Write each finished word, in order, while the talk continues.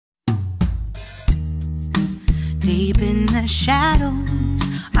Deep in the shadows,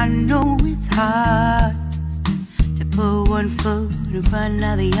 I know it's hard to put one foot in front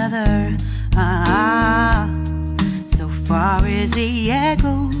of the other. So far as the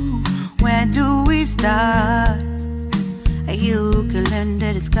echo, where do we start? You can learn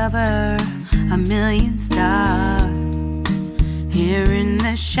to discover a million stars. Here in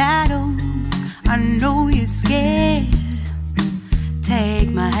the shadows, I know you're scared.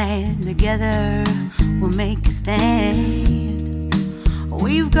 Take my hand, together we'll make a stand.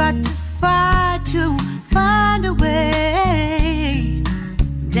 We've got to fight to find a way.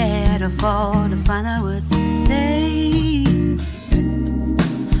 Dare to fall to find out what to say.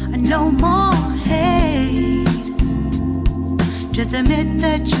 No more hate. Just admit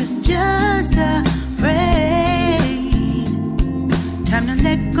that you're just afraid. Time to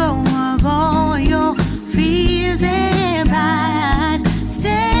let go of all your fears and pride.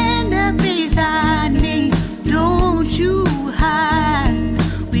 Stand up beside me, don't you hide.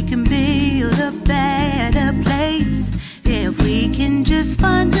 We can build a better place. If we can just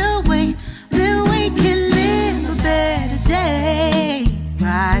find a way, then we can live a better day.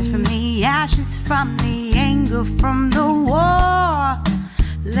 Rise from the ashes, from the anger, from the war.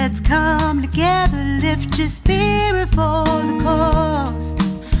 Let's come together, lift your spirit for the cause.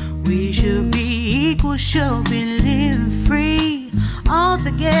 We should be equal, should be living free, all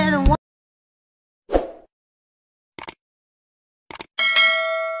together.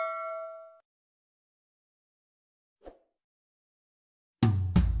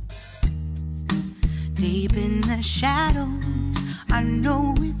 Deep in the shadows, I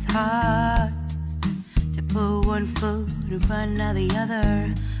know it's hard to put one foot in front of the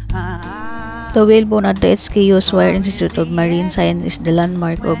other. The whalebone at the SKU Swire Institute of Marine Science is the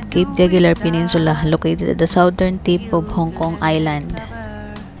landmark of Cape d'Aguilar Peninsula, located at the southern tip of Hong Kong Island.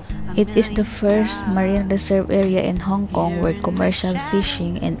 It is the first marine reserve area in Hong Kong where commercial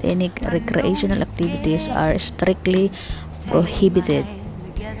fishing and any recreational activities are strictly prohibited.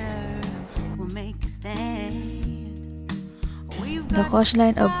 The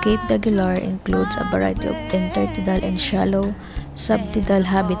coastline of Cape d'Aguilar includes a variety of intertidal and shallow, subtidal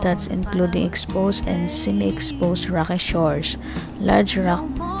habitats including exposed and semi-exposed rocky shores, large rock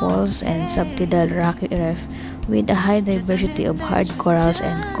pools, and subtidal rocky reef with a high diversity of hard corals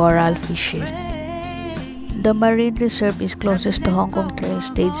and coral fishes. The marine reserve is closest to Hong Kong Trail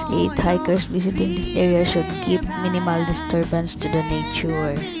Stage 8. Hikers visiting this area should keep minimal disturbance to the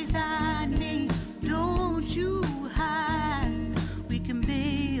nature.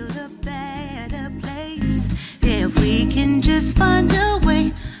 If we can just find a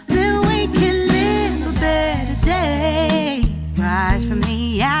way, then we can live a better day. Rise from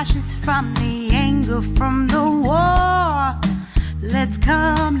the ashes, from the anger, from the war. Let's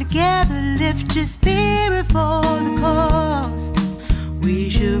come together, lift your spirit for the cause. We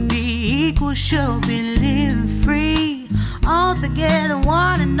should be equal, should be living free, all together,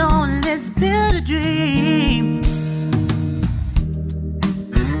 one and all. Let's build a dream.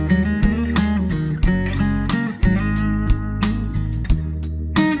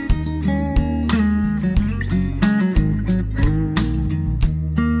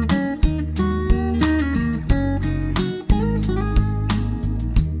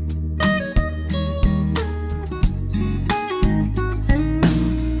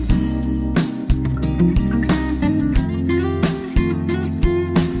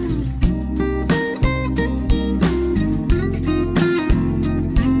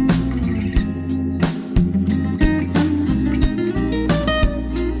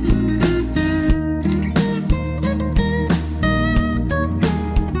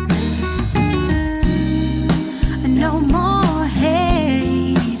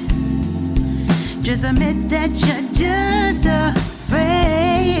 Just admit that you're just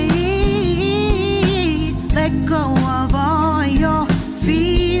afraid. Let go of all your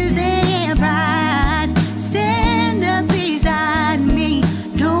fears and pride. Stand up beside me,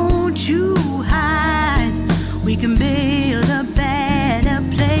 don't you hide. We can build a better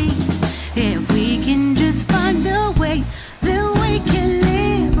place. If we can just find a way, then we can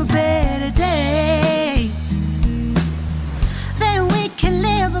live a better day. Then we can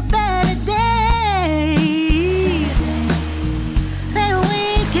live a better day.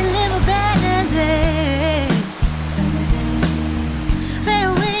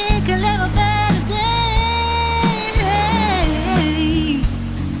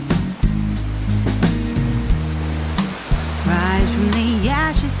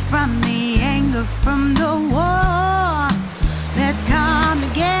 From the anger, from the war. Let's come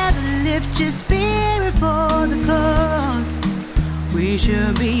together, lift your spirit for the cause. We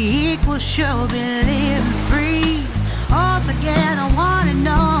should be equal, should be living free. all together one and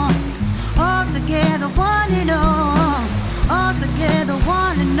all, all together one and all, all together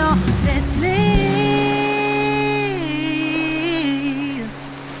one and all. Let's live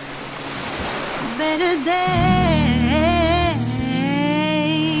a better day.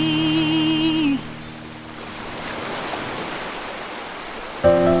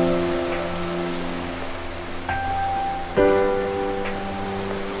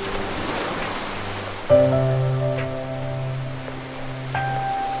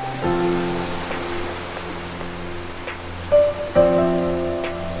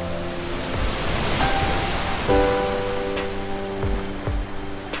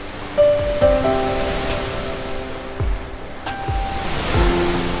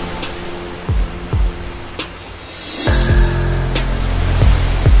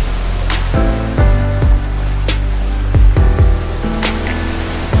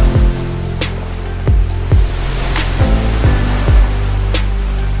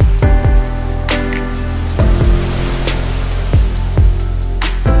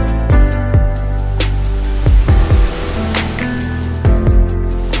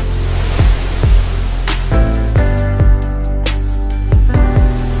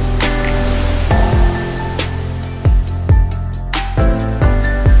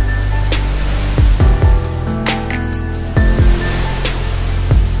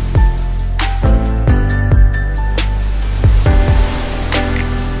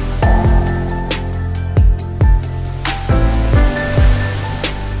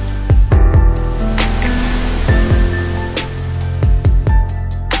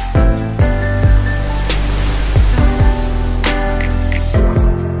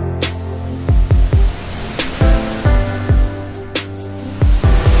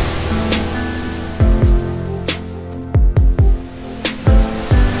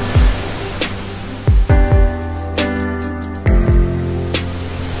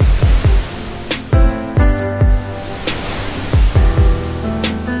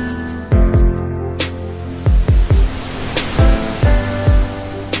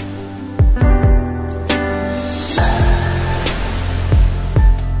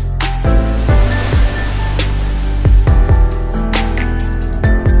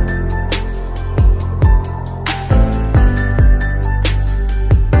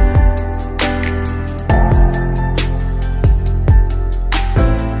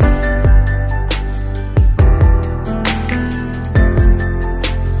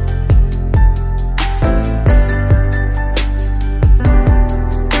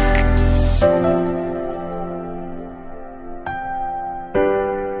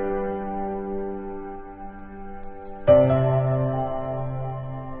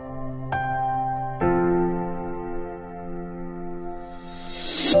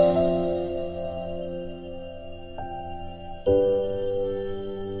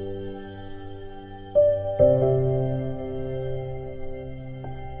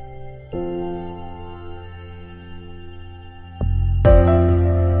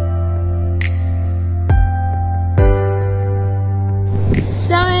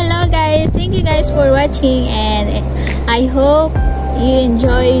 So hello guys, thank you guys for watching, and I hope you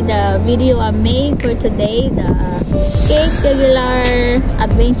enjoy the video I made for today, the Cape Aguilar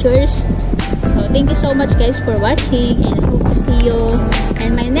adventures. So thank you so much guys for watching, and I hope to see you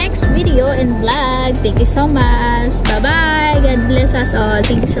in my next video and vlog. Thank you so much. Bye bye. God bless us all.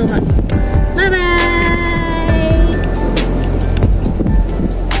 Thank you so much. Bye bye.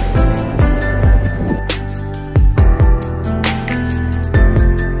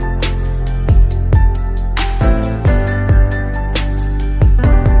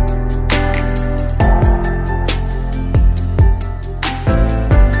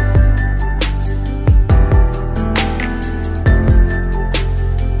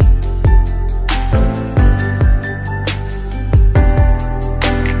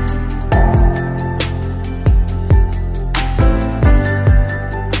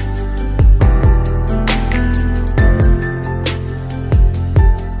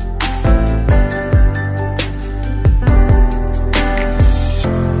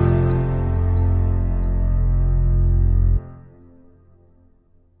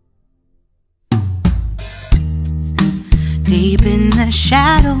 Deep in the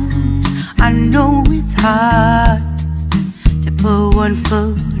shadows, I know it's hard to put one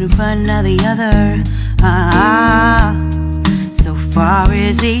foot in front of the other. So far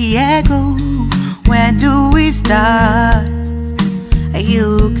as the echo, where do we start?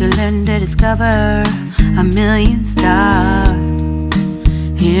 You can learn to discover a million stars.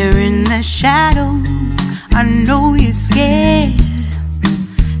 Here in the shadows, I know you're scared.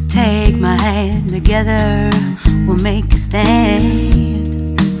 Take my hand together, will make a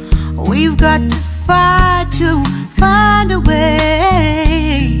stand. We've got to fight to find a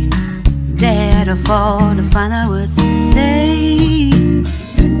way. Dare to fall to find out what to say.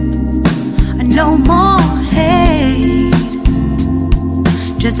 No more hate.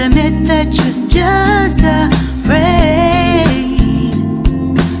 Just admit that you're just afraid.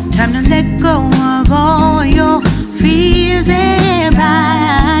 Time to let go of all your fears and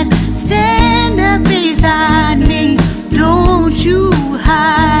pride. Stand up beside me, don't you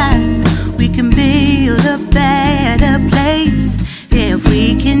hide. We can build a better place. If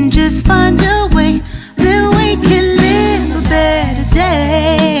we can just find a way, then we can live a better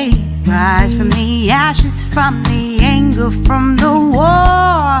day. Rise from the ashes, from the anger, from the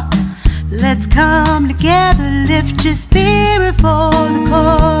war. Let's come together, lift your spirit for the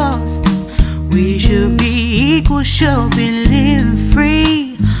cause. We should be equal, should be living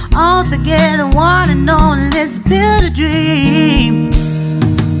free. All together, one and all, let's build a dream.